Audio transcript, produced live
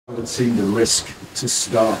would seem the risk to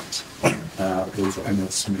start with Emile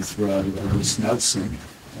Smith Rowe and Reiss Nelson.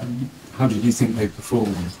 How did you think they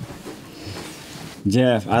performed?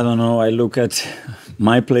 Yeah, I don't know. I look at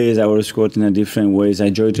my players, I would squad in a different ways. I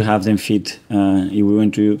enjoy to have them fit. If we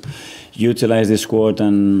want to utilize the squad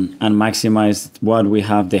and maximize what we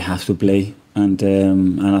have, they have to play. And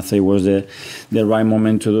I think it was the right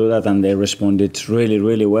moment to do that, and they responded really,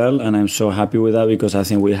 really well. And I'm so happy with that, because I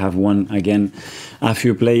think we have won again a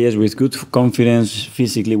few players with good confidence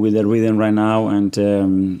physically with the rhythm right now, and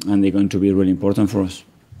they're going to be really important for us.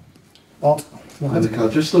 Mikel,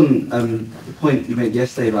 just on the point you made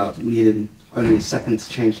yesterday about needing only a second to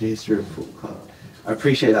change the history of a football club. I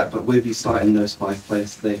appreciate that, but with you starting those 5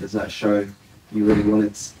 players today, does that show you really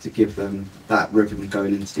wanted to give them that rhythm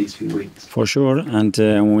going into these few weeks? For sure, and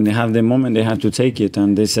when they have the moment, they have to take it,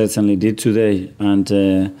 and they certainly did today. And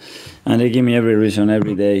they give me every reason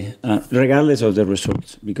every day, regardless of the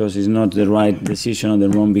result, because it's not the right decision or the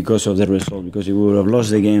wrong because of the result. Because if we would have lost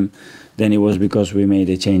the game, then it was because we made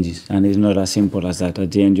the changes, and it's not as simple as that.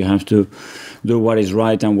 At the end, you have to do what is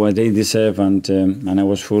right and what they deserve, and I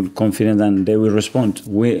was full confident that they will respond.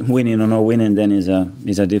 Winning or not winning, then is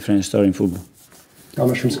a different story in football.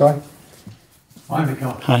 Thomas from Sky. Hi,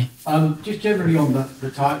 Mikel. Hi. Just generally on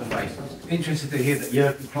the title race, I was interested to hear that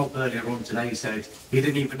Jurgen Klopp earlier on today said he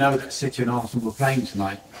didn't even know that City and Arsenal were playing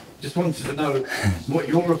tonight. Just wanted to know what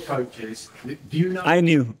your approach is. Do you know? I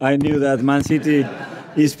knew that Man City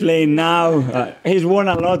is playing now. He's won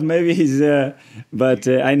a lot, maybe but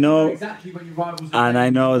I know exactly what your rivals are, and I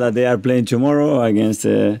know that they are playing tomorrow against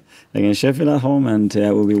Sheffield at home, and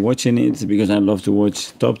I will be watching it because I love to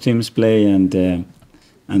watch top teams play, and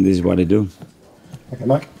this is what I do. Okay,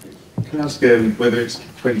 Mike. Can I ask whether it's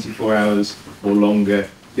 24 hours or longer,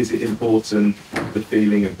 is it important, the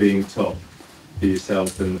feeling of being top for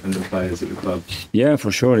yourself and the players at the club? Yeah,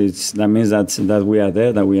 for sure. That means that we are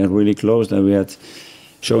there, that we are really close, that we are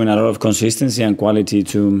showing a lot of consistency and quality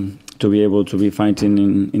to be able to be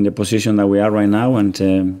fighting in the position that we are right now, and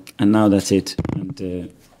now that's it.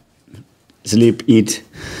 And sleep, eat,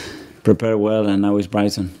 prepare well, and now it's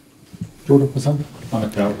Brighton. Jordan, Percent. Hi,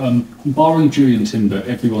 Mikel. Barring Julian Timber,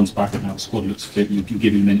 everyone's back now. Squad looks fit. You can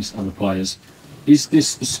give minutes to other players. Is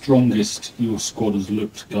this the strongest your squad has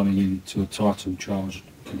looked going into a title charge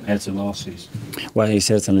compared to last season? Well, it's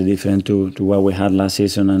certainly different to what we had last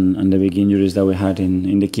season and the big injuries that we had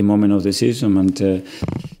in the key moment of the season. And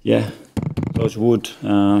yeah, touch wood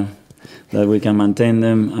that we can maintain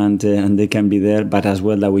them and they can be there, but as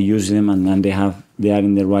well that we use them and they are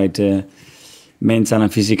in the right mental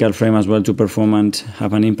and physical frame as well to perform and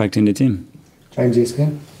have an impact in the team. James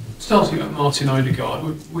Easkin. Starting at Martin Odegaard,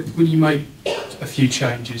 when you make a few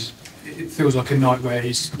changes, it feels like a night where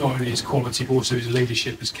not only his quality but also his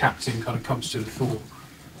leadership as captain kind of comes to the fore.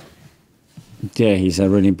 Yeah, he's a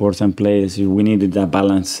really important player. So we needed that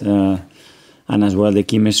balance and as well the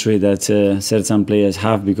chemistry that certain players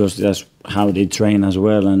have, because that's how they train as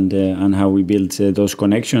well, and how we build those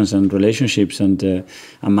connections and relationships. And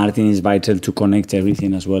Martin is vital to connect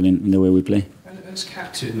everything as well in the way we play. As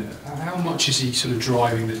captain, how much is he sort of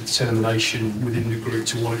driving the determination within the group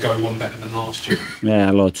to want to go one better than last year?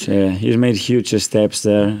 Yeah, a lot. He's made huge steps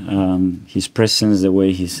there. His presence, the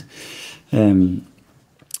way he's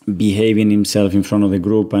behaving himself in front of the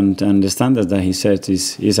group, and the standards that he set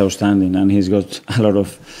is outstanding. And he's got a lot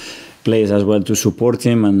of players as well to support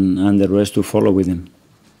him and the rest to follow with him.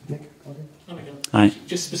 Hi.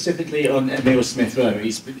 Just specifically on Emile Smith Rowe,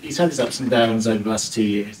 he's had his ups and downs over the last 2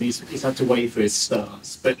 years. He's had to wait for his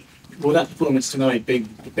starts. But will that performance tonight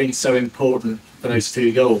being so important for those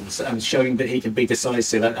 2 goals and showing that he can be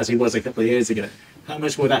decisive as he was a couple of years ago, how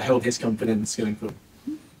much will that help his confidence going forward?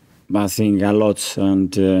 I think a lot,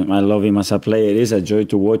 and I love him as a player. It is a joy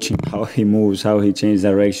to watch him, how he moves, how he changes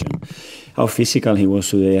direction, how physical he was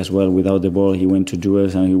today as well. Without the ball, he went to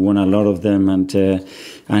duels and he won a lot of them. And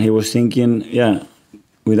he was thinking,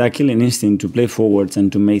 with that killing instinct to play forwards and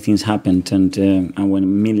to make things happen. And when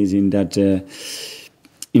Emile is in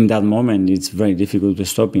that moment, it's very difficult to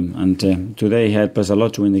stop him. And today he helped us a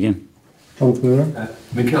lot to win the game.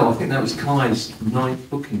 Mikel, I think that was Kai's 9th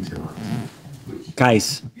booking tonight.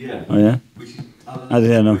 Kai's? Yeah. Oh, yeah? I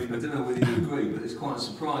don't know. I don't know whether you agree, but it's quite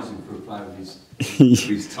surprising for a player of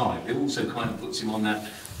his type. It also kind of puts him on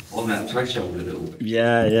that threshold a little bit.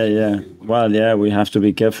 Yeah. Well, yeah, we have to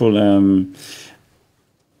be careful.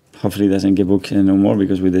 Hopefully he doesn't get booked no more,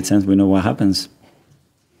 because with the chance we know what happens.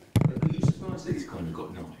 Are you surprised that he's kind of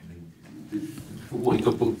got 9? For what he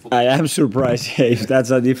got booked for? I am surprised. If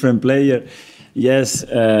that's a different player, yes.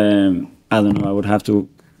 I don't know. I would have to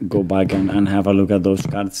go back and have a look at those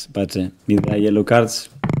cards. But with the yellow cards,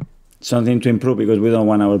 something to improve because we don't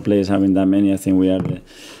want our players having that many. I think we are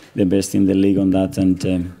the best in the league on that,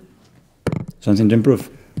 and something to improve.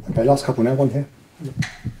 Okay, last couple now. One here.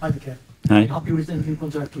 Hi, Mikel. Hi. Happy with the new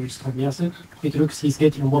contract with Tomiyasu. It looks he's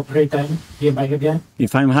getting more play time game by game.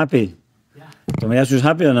 If I'm happy, Yeah. Tomiyasu is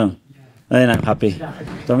happy or no? Then I'm happy. Yeah.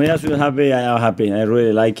 Tomiyasu is happy. I am happy. I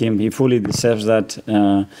really like him. He fully deserves that.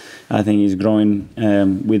 I think he's growing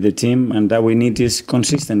with the team, and that we need is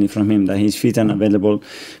consistency from him. That he's fit and available,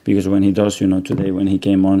 because when he does, today when he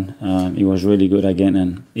came on, he was really good again,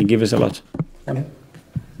 and he gave us a lot. One here.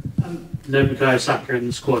 No Bukayo Saka in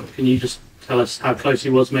the squad. Can you just tell us how close he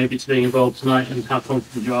was maybe to being involved tonight and how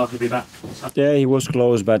confident you are to be back? Yeah, he was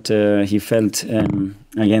close, but he felt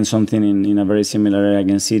again something in a very similar area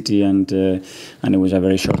against City, and it was a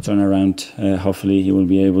very short turnaround. Hopefully, he will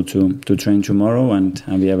be able to train tomorrow and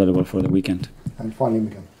be available for the weekend. And finally,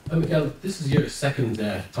 Mikel. Mikel, this is your second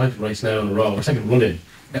title race now in a row, or second run-in.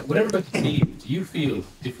 Whatever about the team, do you feel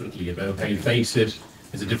differently about how you face it?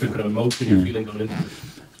 Is it a different kind of emotion you're feeling going into it?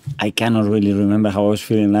 I cannot really remember how I was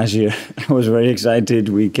feeling last year. I was very excited.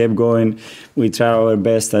 We kept going. We tried our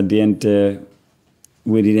best. At the end,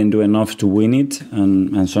 we didn't do enough to win it.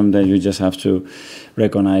 And sometimes you just have to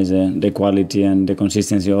recognize the quality and the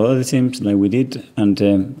consistency of other teams like we did,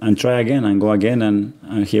 and try again and go again.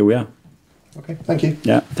 And here we are. Okay, thank you.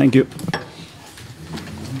 Yeah, thank you.